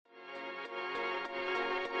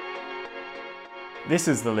This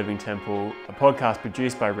is The Living Temple, a podcast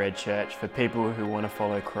produced by Red Church for people who want to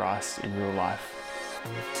follow Christ in real life.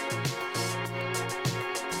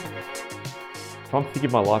 If I'm thinking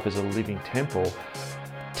of my life as a living temple,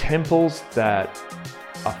 temples that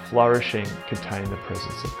are flourishing contain the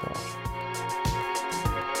presence of God.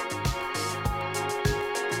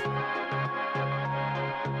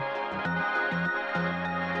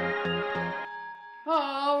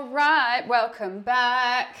 All right, welcome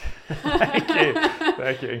back.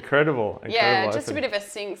 Thank you. Incredible. Yeah, just opening. a bit of a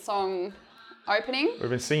sing-song opening. We've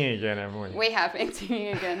been singing again, haven't we? We have been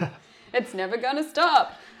singing again. It's never going to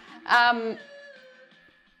stop.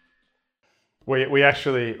 We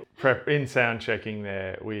actually, in sound checking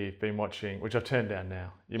there, we've been watching, which I've turned down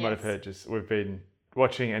now. You might have heard, we've been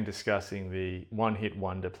watching and discussing the one-hit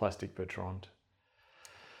wonder Plastic Bertrand.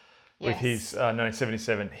 With his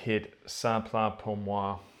 1977 hit Simple pour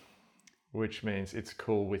moi, which means it's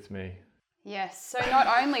cool with me. Yes, so not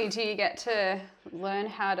only do you get to learn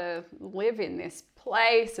how to live in this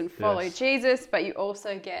place and follow Jesus, but you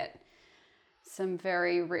also get some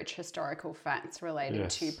very rich historical facts related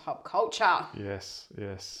to pop culture. Yes.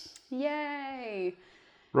 Yay!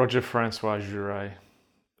 Roger Francois Juret,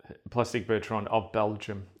 Plastic Bertrand of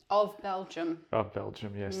Belgium. Of Belgium,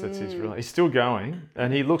 yes, that's his real. He's still going,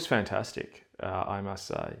 and he looks fantastic, I must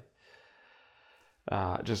say.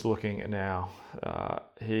 Just looking at now,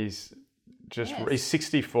 he's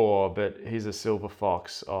 64, but he's a silver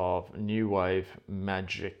fox of new wave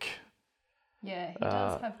magic. Yeah, he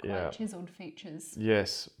does have quite chiseled features.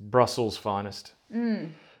 Yes, Brussels' finest.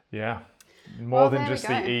 Yeah, more than just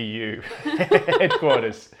the EU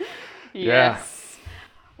headquarters. Yes.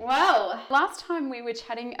 Well, last time we were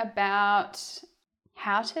chatting about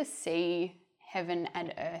how to see heaven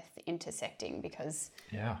and earth intersecting because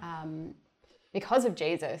of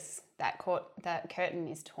Jesus, that curtain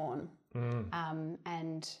is torn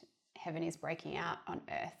and heaven is breaking out on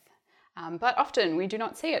earth. But often we do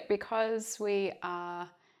not see it because we are,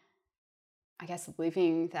 I guess,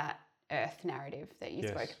 living that earth narrative that you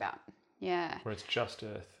spoke about. Yeah. Where it's just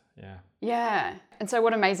earth. Yeah. Yeah. And so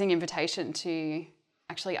what amazing invitation to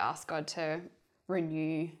actually ask God to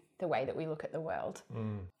renew the way that we look at the world.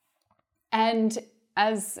 And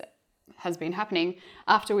as has been happening,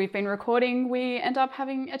 after we've been recording, we end up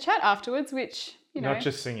having a chat afterwards, which, Not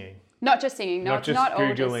just singing. Not just singing. Not just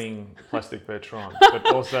Googling Plastic Bertrand, but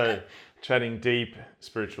also chatting deep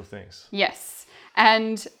spiritual things. Yes.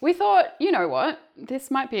 And we thought, you know what,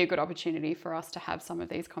 this might be a good opportunity for us to have some of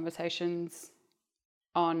these conversations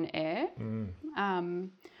on air.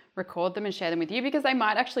 Record them and share them with you because they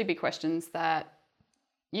might actually be questions that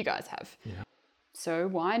you guys have. Yeah. So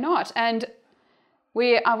why not? And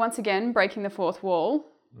we are once again breaking the fourth wall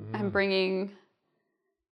and bringing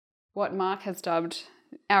what Mark has dubbed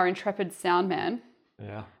our intrepid sound man.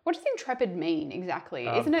 Yeah. What does intrepid mean exactly?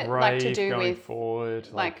 Isn't it like to do going with forward?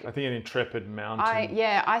 I think an intrepid mountain.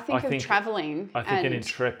 I think of traveling. I think an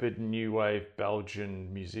intrepid new wave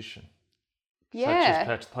Belgian musician. Yeah.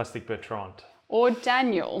 Such as Plastic Bertrand. Or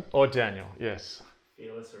Daniel, yes.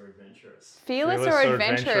 Fearless or adventurous? Fearless or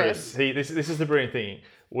adventurous. This is the brilliant thing.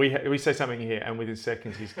 We say something here, and within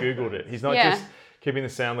seconds he's Googled it. He's not just keeping the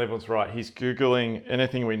sound levels right. He's Googling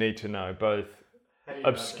anything we need to know, both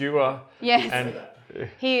obscure and...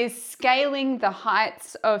 He is scaling the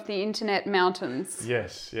heights of the internet mountains.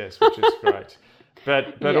 Yes, which is great.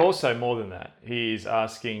 But also more than that, he is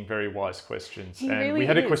asking very wise questions. We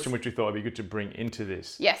had a question which we thought would be good to bring into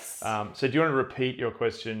this. Yes. So do you want to repeat your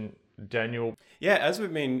question, Daniel? Yeah, as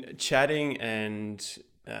we've been chatting and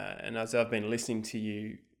as I've been listening to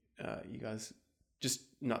you, you guys just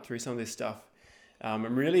nut through some of this stuff,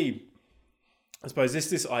 I'm really, I suppose,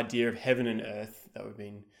 this idea of heaven and earth that we've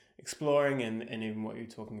been exploring and even what you were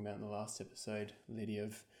talking about in the last episode, Lydia,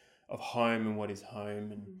 of home and what is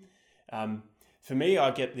home. And for me,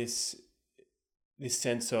 I get this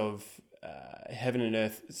sense of heaven and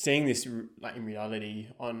earth, seeing this like in reality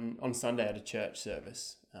on Sunday at a church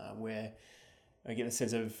service, where I get a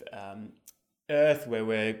sense of earth where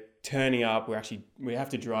we're turning up. We have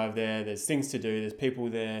to drive there. There's things to do. There's people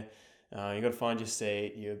there. You got to find your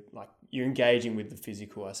seat. You're engaging with the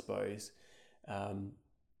physical, I suppose.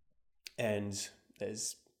 And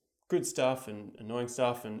there's good stuff and annoying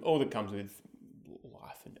stuff and all that comes with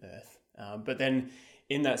life and earth. But then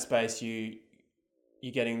in that space, you're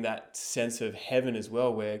getting that sense of heaven as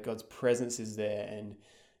well, where God's presence is there, and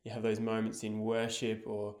you have those moments in worship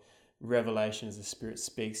or revelation as the Spirit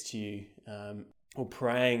speaks to you, or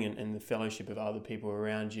praying and the fellowship of other people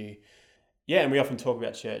around you. Yeah, and we often talk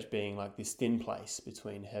about church being like this thin place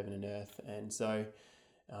between heaven and earth. And so,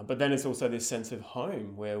 but then it's also this sense of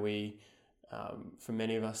home where we for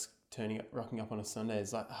many of us, rocking up on a Sunday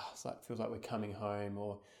is like, feels like we're coming home.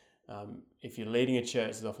 Or if you're leading a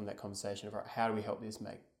church, there's often that conversation of, right, how do we help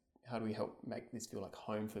make this feel like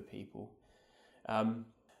home for people? And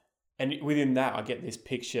within that, I get this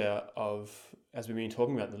picture of, as we've been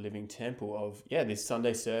talking about, the living temple of, this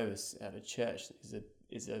Sunday service at a church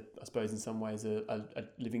is I suppose in some ways a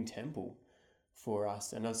living temple for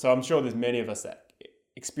us. And so I'm sure there's many of us that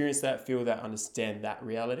experience that, feel that, understand that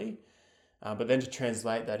reality. But then to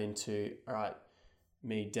translate that into, all right,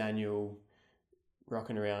 me, Daniel,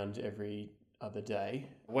 rocking around every other day,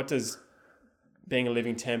 what does being a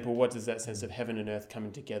living temple, what does that sense of heaven and earth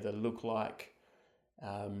coming together look like?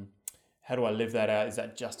 How do I live that out? Is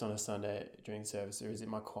that just on a Sunday during service, or is it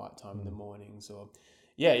my quiet time in the mornings? Or,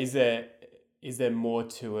 is there more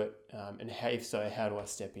to it? And if so, how do I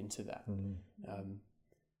step into that? Going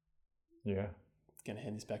to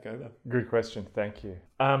hand this back over. Good question. Thank you.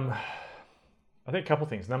 I think a couple of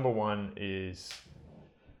things. Number one is,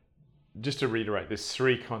 just to reiterate, there's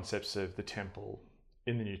three concepts of the temple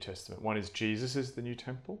in the New Testament. One is Jesus is the new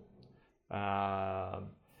temple.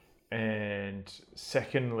 And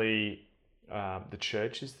secondly, the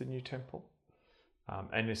church is the new temple.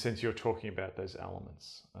 And in a sense, you're talking about those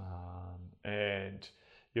elements. And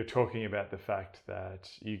you're talking about the fact that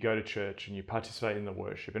you go to church and you participate in the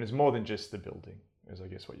worship. And it's more than just the building, is I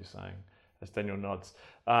guess what you're saying, as Daniel nods.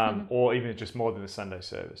 Or even just more than the Sunday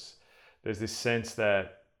service. There's this sense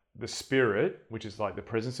that the Spirit, which is like the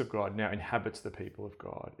presence of God, now inhabits the people of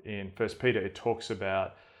God. In 1 Peter, it talks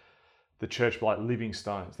about the church like living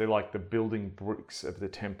stones. They're like the building bricks of the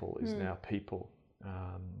temple is now people.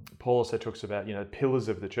 Paul also talks about, pillars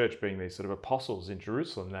of the church being these sort of apostles in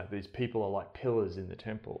Jerusalem, that these people are like pillars in the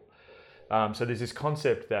temple. So there's this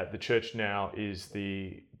concept that the church now is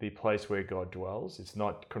the place where God dwells. It's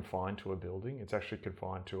not confined to a building. It's actually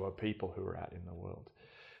confined to a people who are out in the world.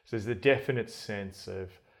 So there's a definite sense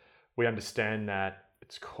of, we understand that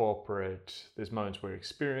it's corporate. There's moments where we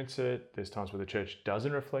experience it. There's times where the church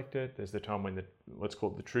doesn't reflect it. There's the time when let's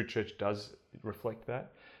call it the true church does reflect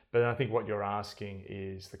that. But I think what you're asking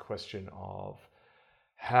is the question of,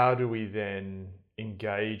 how do we then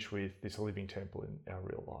engage with this living temple in our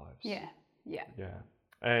real lives? Yeah.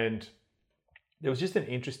 And there was just an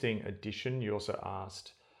interesting addition you also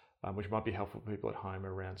asked, which might be helpful for people at home,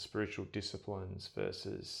 around spiritual disciplines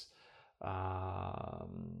versus... do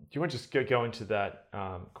you want to just go into that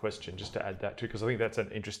question, just to add that too? Because I think that's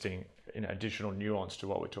an interesting additional nuance to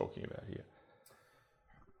what we're talking about here.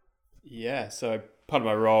 Yeah, so part of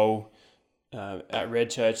my role at Red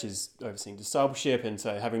Church is overseeing discipleship, and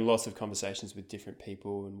so having lots of conversations with different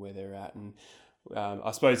people and where they're at. And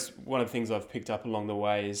I suppose one of the things I've picked up along the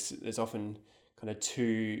way is there's often kind of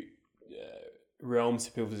two realms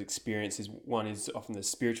of people's experiences. One is often the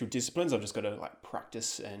spiritual disciplines. I've just got to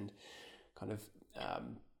practice and kind of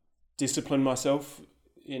discipline myself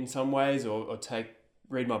in some ways, or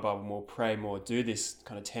read my Bible more, pray more, do this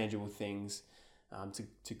kind of tangible things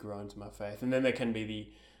to grow into my faith. And then there can be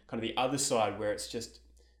the other side where it's just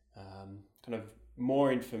kind of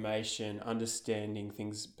more information, understanding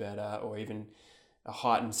things better, or even a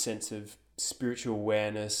heightened sense of spiritual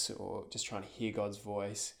awareness, or just trying to hear God's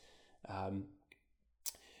voice,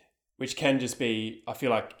 which can just be, I feel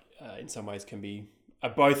like in some ways can be,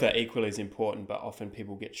 both are equally as important, but often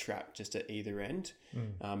people get trapped just at either end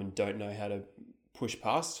and don't know how to push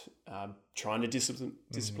past, trying to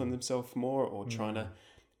discipline themselves more, or trying to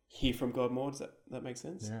hear from God more. Does that make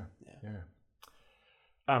sense?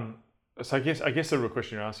 Yeah. So I guess the real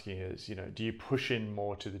question you're asking is, do you push in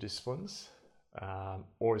more to the disciplines,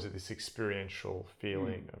 or is it this experiential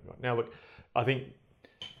feeling of God? Now, look, I think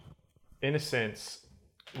in a sense,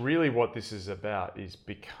 really what this is about is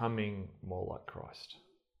becoming more like Christ.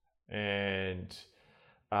 And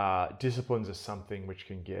disciplines are something which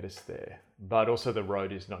can get us there, but also the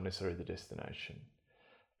road is not necessarily the destination.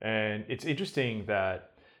 And it's interesting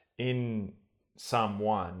that in Psalm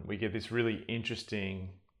 1, we get this really interesting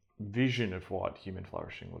vision of what human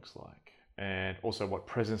flourishing looks like, and also what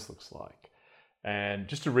presence looks like. And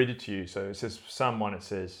just to read it to you, so it says, Psalm 1, it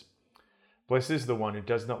says, "Blessed is the one who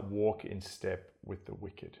does not walk in step with the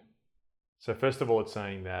wicked." So first of all, it's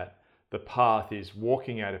saying that the path is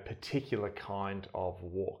walking out a particular kind of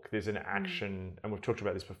walk. There's an action, and we've talked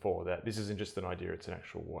about this before, that this isn't just an idea, it's an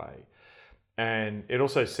actual way. And it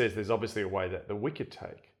also says there's obviously a way that the wicked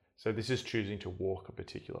take. So this is choosing to walk a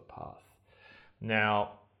particular path.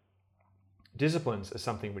 Now, disciplines are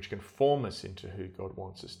something which can form us into who God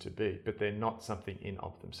wants us to be, but they're not something in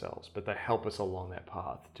of themselves, but they help us along that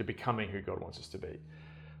path to becoming who God wants us to be.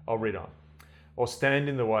 I'll read on. "Or stand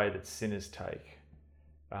in the way that sinners take,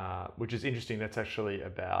 which is interesting. That's actually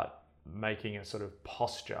about making a sort of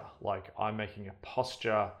posture, like I'm making a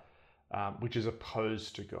posture which is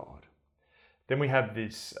opposed to God. Then we have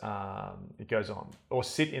this, it goes on, or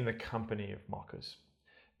sit in the company of mockers,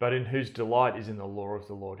 but in whose delight is in the law of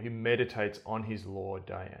the Lord, who meditates on his law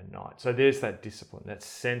day and night. So there's that discipline, that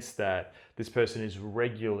sense that this person is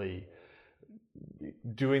regularly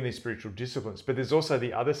doing these spiritual disciplines. But there's also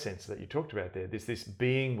the other sense that you talked about there. There's this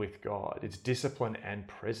being with God. It's discipline and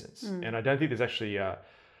presence. And I don't think there's actually a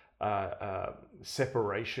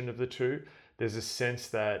separation of the two. There's a sense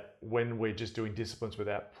that when we're just doing disciplines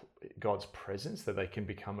without God's presence, that they can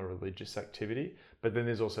become a religious activity. But then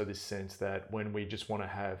there's also this sense that when we just want to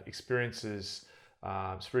have experiences,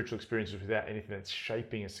 spiritual experiences without anything that's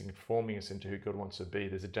shaping us and forming us into who God wants to be,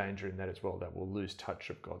 there's a danger in that as well, that we'll lose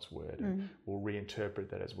touch of God's word and we'll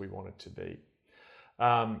reinterpret that as we want it to be.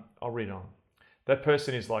 I'll read on. That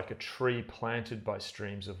person is like a tree planted by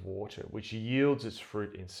streams of water, which yields its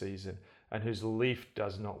fruit in season and whose leaf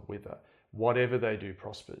does not wither. Whatever they do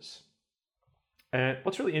prospers. And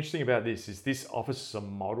what's really interesting about this is this offers us a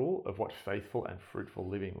model of what faithful and fruitful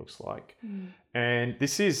living looks like. And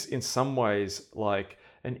this is in some ways like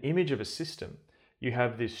an image of a system. You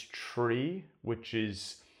have this tree which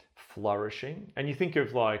is flourishing, and you think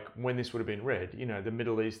of like when this would have been read, you know, the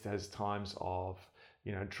Middle East has times of,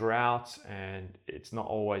 you know, droughts, and it's not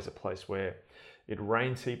always a place where it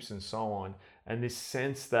rains heaps and so on. And this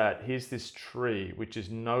sense that here's this tree which is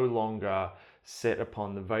no longer set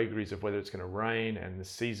upon the vagaries of whether it's going to rain and the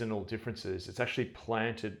seasonal differences. It's actually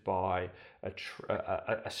planted by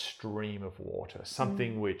a stream of water,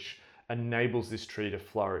 something which enables this tree to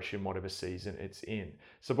flourish in whatever season it's in.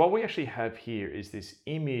 So what we actually have here is this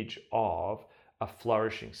image of a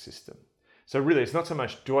flourishing system. So really, it's not so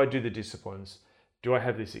much, do I do the disciplines? Do I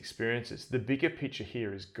have these experiences? The bigger picture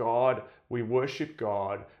here is God. We worship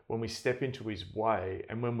God when we step into his way.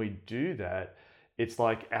 And when we do that, it's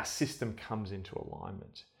like our system comes into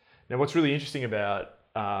alignment. Now, what's really interesting about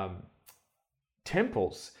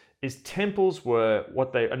temples is temples were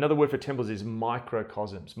another word for temples is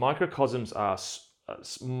microcosms. Microcosms are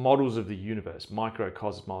models of the universe,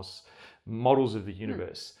 microcosmos, models of the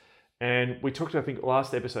universe. And we talked, I think,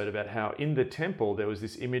 last episode about how in the temple, there was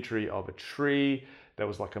this imagery of a tree. There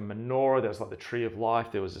was like a menorah. There was like the tree of life.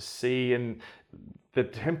 There was a sea. And the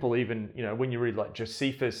temple even, you know, when you read like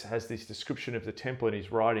Josephus has this description of the temple in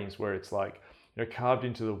his writings where it's like, you know, carved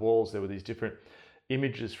into the walls, there were these different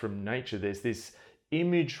images from nature. There's this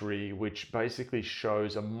imagery which basically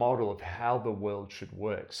shows a model of how the world should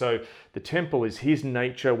work. So the temple is his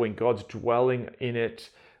nature when God's dwelling in it.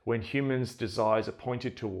 When humans' desires are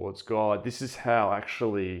pointed towards God, this is how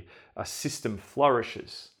actually a system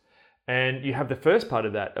flourishes. And you have the first part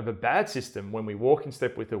of that, of a bad system, when we walk in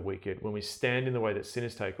step with the wicked, when we stand in the way that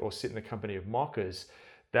sinners take or sit in the company of mockers,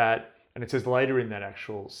 that, and it says later in that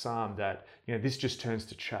actual psalm that, you know, this just turns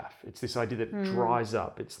to chaff. It's this idea that dries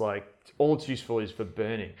up. It's like all it's useful is for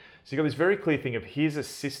burning. So you've got this very clear thing of here's a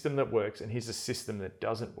system that works and here's a system that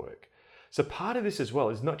doesn't work. So part of this as well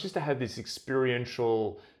is not just to have this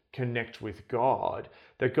experiential connect with God,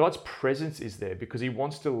 that God's presence is there because he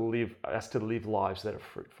wants to live lives that are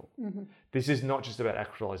fruitful. This is not just about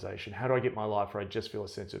actualization. How do I get my life where I just feel a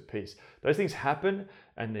sense of peace? Those things happen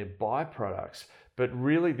and they're byproducts, but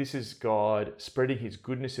really this is God spreading his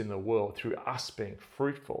goodness in the world through us being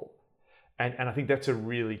fruitful. And I think that's a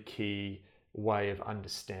really key way of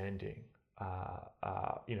understanding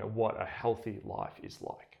you know, what a healthy life is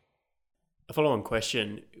like. A follow-on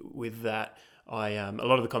question with that, a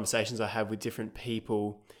lot of the conversations I have with different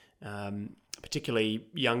people, particularly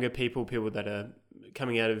younger people that are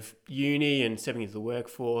coming out of uni and stepping into the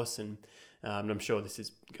workforce, and I'm sure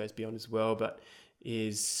this goes beyond as well, but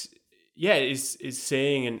is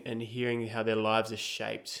seeing and hearing how their lives are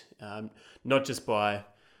shaped, not just by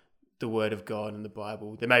the Word of God and the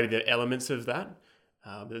Bible. There may be the elements of that,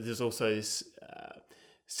 but there's also this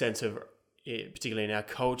sense of, particularly in our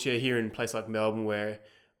culture here in a place like Melbourne, where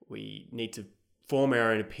we need to form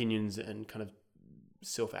our own opinions and kind of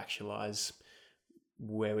self-actualize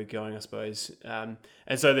where we're going, I suppose. And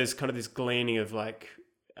so there's kind of this gleaning of like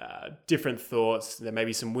different thoughts. There may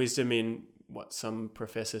be some wisdom in what some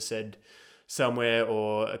professor said somewhere,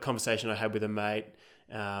 or a conversation I had with a mate,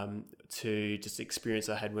 to just experience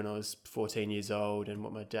I had when I was 14 years old and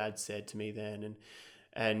what my dad said to me then.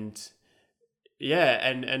 And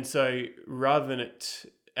so rather than it,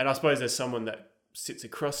 and I suppose there's someone that sits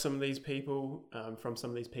across some of these people, from some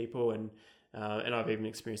of these people, and I've even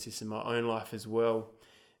experienced this in my own life as well.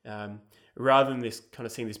 Rather than this kind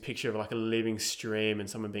of seeing this picture of like a living stream and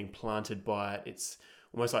someone being planted by it, it's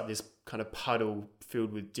almost like this kind of puddle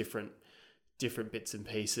filled with different bits and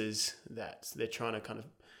pieces that they're trying to kind of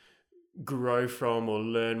grow from or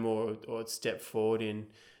learn more or step forward in.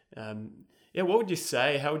 What would you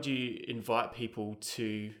say? How would you invite people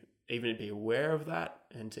to even be aware of that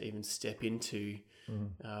and to even step into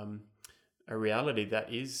a reality that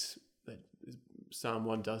Psalm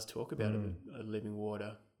 1 does talk about a living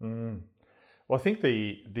water? Well, I think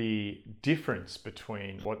the difference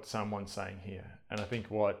between what Psalm 1's saying here and I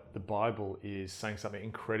think what the Bible is saying something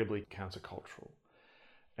incredibly countercultural.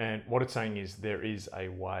 And what it's saying is there is a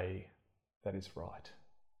way that is right.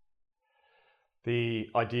 The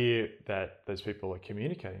idea that those people are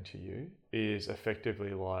communicating to you is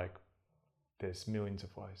effectively like there's millions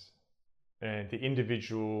of ways. And the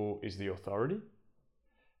individual is the authority.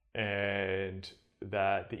 And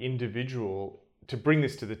that the individual, to bring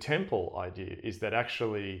this to the temple idea, is that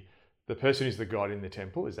actually the person who's the God in the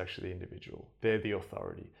temple is actually the individual. They're the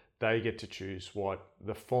authority. They get to choose what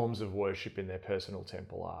the forms of worship in their personal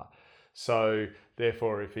temple are. So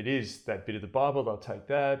therefore, if it is that bit of the Bible, they'll take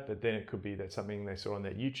that, but then it could be that something they saw on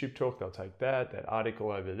that YouTube talk, they'll take that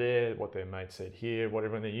article over there, what their mate said here, what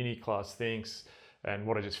everyone in the uni class thinks, and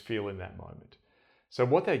what I just feel in that moment. So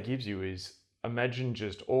what that gives you is, imagine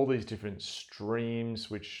just all these different streams,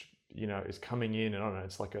 which, is coming in, and I don't know,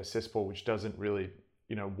 it's like a cesspool which doesn't really,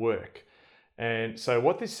 work. And so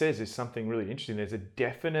what this says is something really interesting. There's a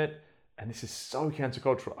definite, and this is so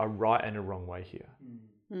countercultural, a right and a wrong way here.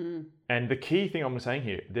 And the key thing I'm saying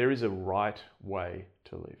here, there is a right way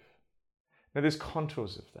to live. Now there's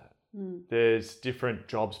contours of that. There's different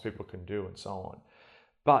jobs people can do and so on.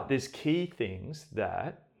 But there's key things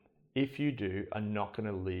that, if you do, are not going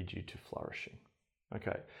to lead you to flourishing.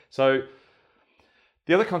 Okay, so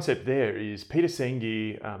the other concept there is Peter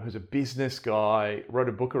Senge, who's a business guy, wrote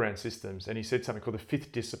a book around systems, and he said something called the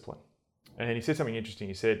fifth discipline. And he said something interesting.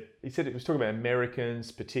 He said it was talking about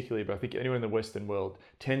Americans particularly, but I think anyone in the Western world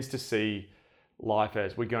tends to see life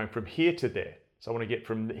as we're going from here to there. So I want to get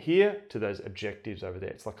from here to those objectives over there.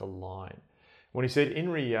 It's like a line. When he said, in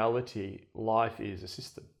reality, life is a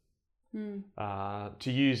system.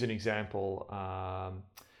 To use an example,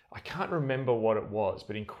 I can't remember what it was,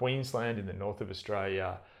 but in Queensland, in the north of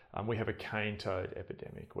Australia, we have a cane toad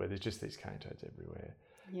epidemic where there's just these cane toads everywhere.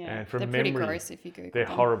 Yeah, and from they're memory, pretty gross if you Google they're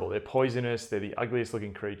them. horrible. They're poisonous. They're the ugliest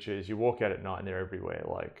looking creatures. You walk out at night and they're everywhere.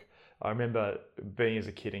 Like, I remember being as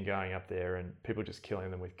a kid and going up there and people just killing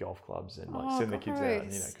them with golf clubs and sending the kids out,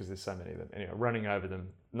 and, because there's so many of them. Anyway, running over them,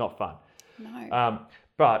 not fun. No.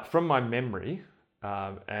 But from my memory,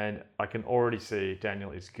 and I can already see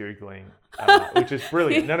Daniel is Googling, which is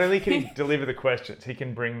brilliant. Not only can he deliver the questions, he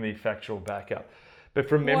can bring the factual backup. But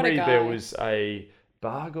from memory, there was a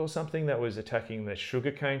bug or something that was attacking the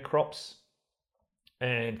sugarcane crops,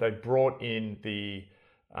 and they brought in the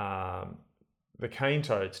cane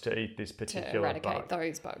toads to eat this particular bug. To eradicate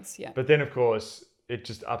those bugs, yeah. But then, of course, it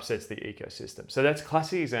just upsets the ecosystem. So that's a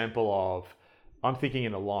classic example of, I'm thinking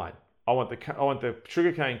in a line. I want the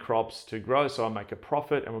sugarcane crops to grow, so I make a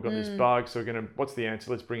profit, and we've got this bug. So what's the answer?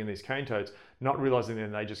 Let's bring in these cane toads. Not realizing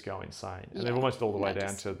then they just go insane, and they're almost all the way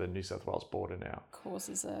down to the New South Wales border now.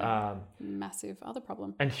 Causes a massive other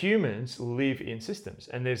problem. And humans live in systems,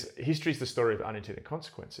 and history's the story of unintended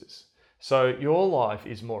consequences. So your life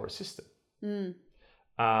is more a system,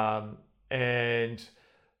 and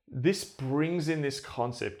this brings in this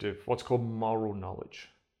concept of what's called moral knowledge.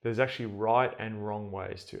 There's actually right and wrong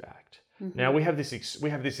ways to act. Now we have this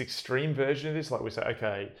extreme version of this, like we say,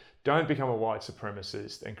 okay, don't become a white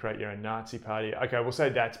supremacist and create your own Nazi party. Okay, we'll say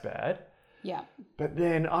that's bad. Yeah. But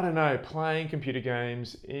then, I don't know, playing computer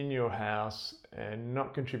games in your house and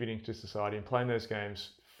not contributing to society and playing those games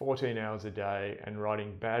 14 hours a day and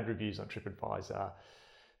writing bad reviews on TripAdvisor.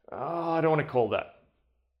 Oh, I don't want to call that.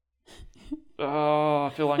 Oh,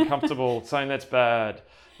 I feel uncomfortable saying that's bad.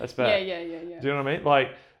 That's bad. Yeah. Do you know what I mean?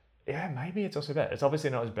 Like, yeah, maybe it's also bad. It's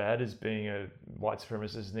obviously not as bad as being a white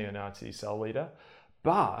supremacist neo-Nazi cell leader,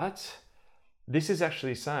 but this is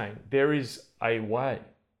actually saying there is a way.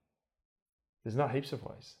 There's not heaps of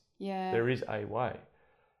ways. Yeah. There is a way.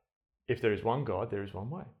 If there is one God, there is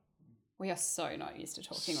one way. We are so not used to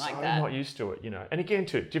talking like that. So not used to it, And again,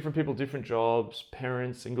 too, different people, different jobs,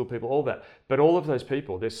 parents, single people, all that. But all of those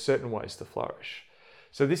people, there's certain ways to flourish.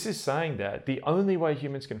 So this is saying that the only way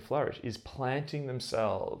humans can flourish is planting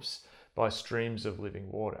themselves by streams of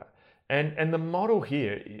living water. And the model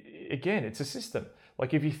here, again, it's a system.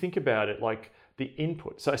 Like if you think about it, like the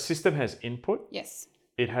input. So a system has input. Yes.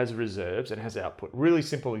 It has reserves and it has output. Really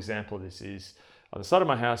simple example of this is on the side of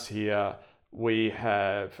my house here, we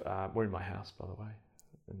have, we're in my house, by the way.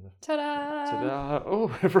 Ta-da! Ta-da!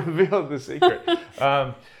 Oh, I've revealed the secret.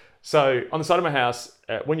 So on the side of my house,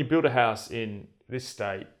 when you build a house in this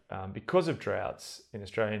state, because of droughts in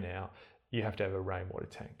Australia now, you have to have a rainwater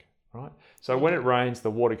tank, right? So when it rains,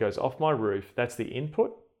 the water goes off my roof. That's the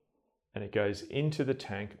input, and it goes into the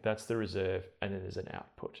tank. That's the reserve, and then there's an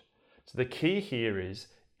output. So the key here is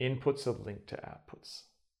inputs are linked to outputs,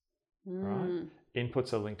 right?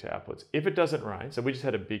 Inputs are linked to outputs. If it doesn't rain, so we just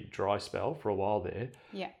had a big dry spell for a while there,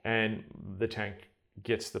 and the tank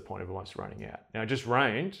gets to the point of almost running out. Now, it just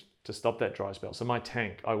rained to stop that dry spell. So my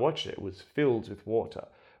tank, I watched it, was filled with water,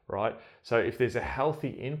 right? So if there's a healthy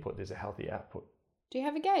input, there's a healthy output. Do you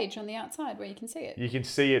have a gauge on the outside where you can see it? You can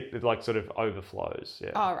see it like sort of overflows.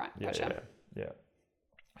 Yeah. Oh, right. Gotcha. Yeah.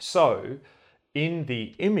 So in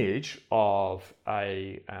the image of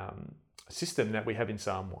a system that we have in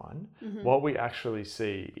Psalm 1, what we actually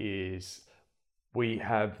see is we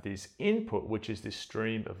have this input, which is this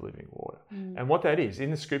stream of living water. And what that is,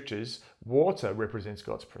 in the scriptures, water represents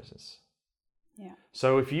God's presence. Yeah.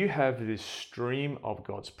 So if you have this stream of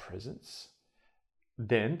God's presence,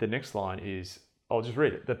 then the next line is, I'll just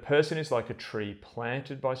read it. The person is like a tree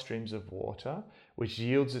planted by streams of water, which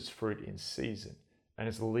yields its fruit in season, and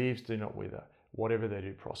its leaves do not wither. Whatever they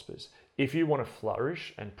do prospers. If you want to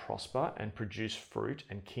flourish and prosper and produce fruit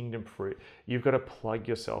and kingdom fruit, you've got to plug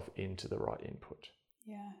yourself into the right input.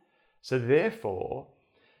 Yeah. So therefore,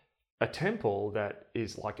 a temple that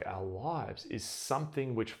is like our lives is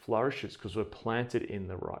something which flourishes because we're planted in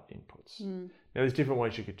the right inputs. Now, there's different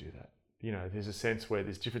ways you could do that. You know, there's a sense where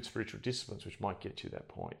there's different spiritual disciplines which might get you to that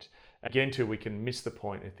point. Again, too, we can miss the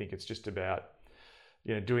point and think it's just about,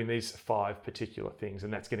 you know, doing these 5 particular things,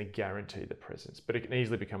 and that's going to guarantee the presence. But it can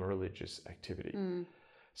easily become a religious activity.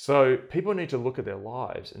 So people need to look at their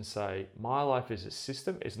lives and say, my life is a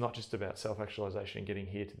system. It's not just about self-actualization and getting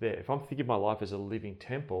here to there. If I'm thinking of my life as a living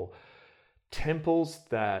temple, temples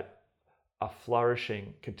that are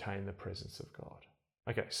flourishing contain the presence of God.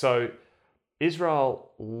 Okay, so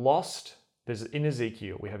Israel lost, in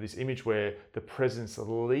Ezekiel, we have this image where the presence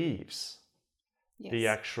leaves the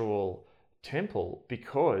actual temple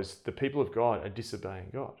because the people of God are disobeying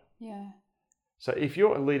God. Yeah. So if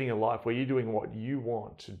you're leading a life where you're doing what you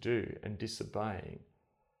want to do and disobeying,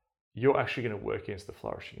 you're actually going to work against the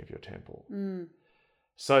flourishing of your temple.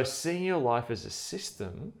 So seeing your life as a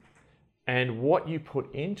system and what you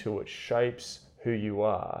put into it shapes who you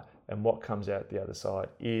are, and what comes out the other side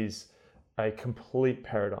is a complete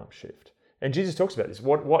paradigm shift. And Jesus talks about this.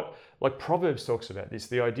 What like Proverbs talks about this,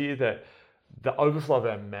 the idea that the overflow of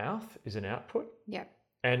our mouth is an output. Yeah.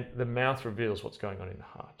 And the mouth reveals what's going on in the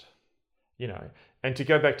heart. You know, and to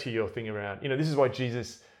go back to your thing around, you know, this is why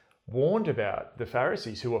Jesus warned about the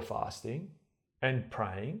Pharisees who were fasting and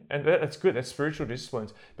praying. And that's good. That's spiritual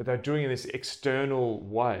disciplines. But they're doing it in this external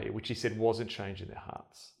way, which he said wasn't changing their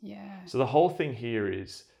hearts. Yeah. So the whole thing here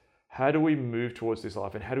is, how do we move towards this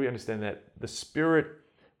life? And how do we understand that the Spirit,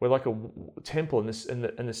 we're like a temple, and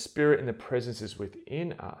the Spirit and the presence is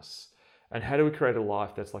within us. And how do we create a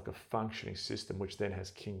life that's like a functioning system, which then has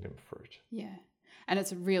kingdom fruit? Yeah. And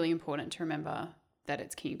it's really important to remember that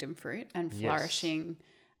it's kingdom fruit and flourishing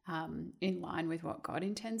in line with what God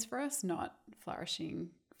intends for us, not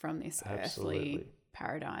flourishing from this earthly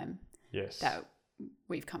paradigm that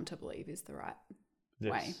we've come to believe is the right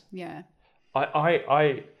way. Yeah.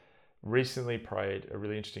 I recently prayed a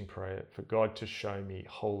really interesting prayer for God to show me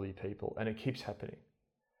holy people, and it keeps happening.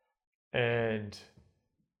 And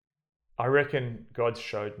I reckon God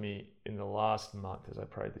showed me in the last month as I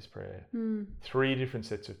prayed this prayer, 3 different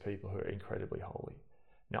sets of people who are incredibly holy.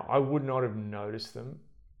 Now, I would not have noticed them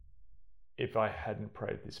if I hadn't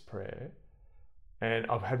prayed this prayer. And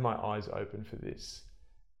I've had my eyes open for this.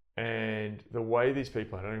 And the way these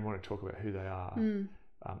people, I don't even want to talk about who they are.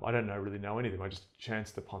 I don't really know any of them. I just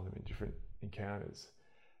chanced upon them in different encounters.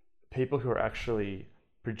 People who are actually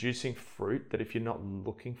producing fruit that if you're not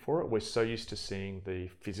looking for it, we're so used to seeing the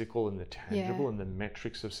physical and the tangible and the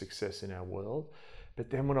metrics of success in our world.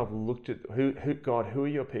 But then when I've looked at who are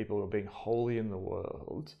your people who are being holy in the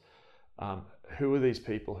world? Who are these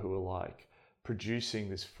people who are like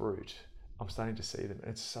producing this fruit? I'm starting to see them.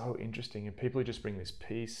 And it's so interesting. And people who just bring this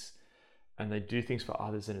peace and they do things for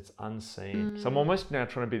others and it's unseen. So I'm almost now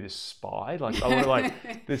trying to be this spy. Like I want to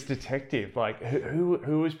like this detective, like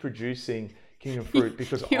who is producing kingdom fruit,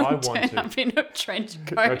 because I want to turn up in a trench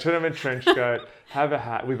coat. I turn up in a trench coat, have a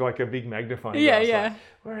hat with like a big magnifying glass. Like,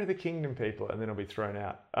 where are the kingdom people? And then I'll be thrown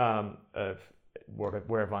out of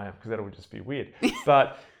wherever I am, because that would just be weird.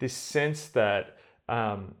 But this sense that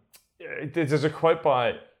there's a quote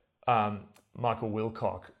by Michael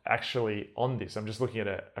Wilcock actually on this. I'm just looking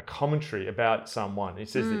at a commentary about Psalm 1. He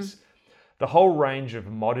says this: the whole range of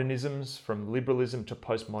modernisms, from liberalism to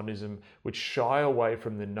postmodernism, which shy away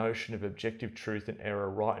from the notion of objective truth and error,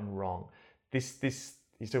 right and wrong. He's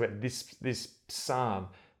talking about this psalm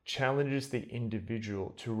challenges the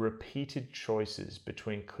individual to repeated choices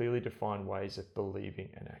between clearly defined ways of believing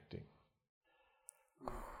and acting.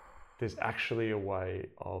 There's actually a way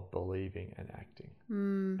of believing and acting,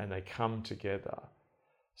 and they come together.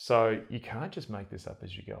 So you can't just make this up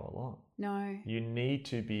as you go along. No. You need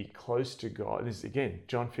to be close to God. This is, again,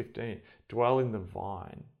 John 15, dwell in the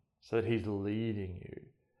vine so that he's leading you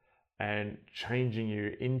and changing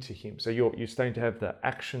you into him. So you're starting to have the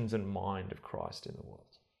actions and mind of Christ in the world.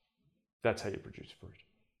 That's how you produce fruit.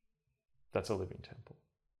 That's a living temple.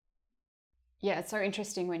 Yeah, it's so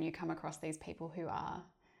interesting when you come across these people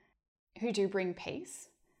who do bring peace,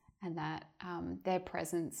 and that their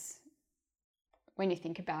presence, when you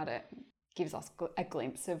think about it, gives us a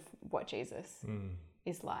glimpse of what Jesus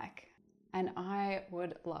is like. And I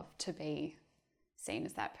would love to be seen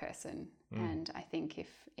as that person. And I think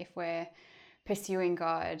if we're pursuing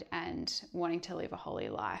God and wanting to live a holy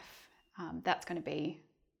life, that's going to be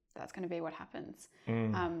what happens.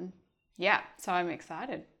 Yeah, so I'm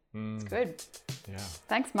excited. It's good. Yeah.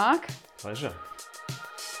 Thanks, Mark. Pleasure.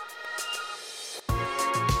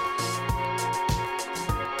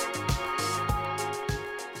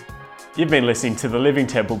 You've been listening to the Living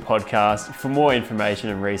Temple podcast. For more information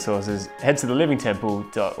and resources, head to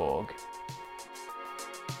thelivingtemple.org.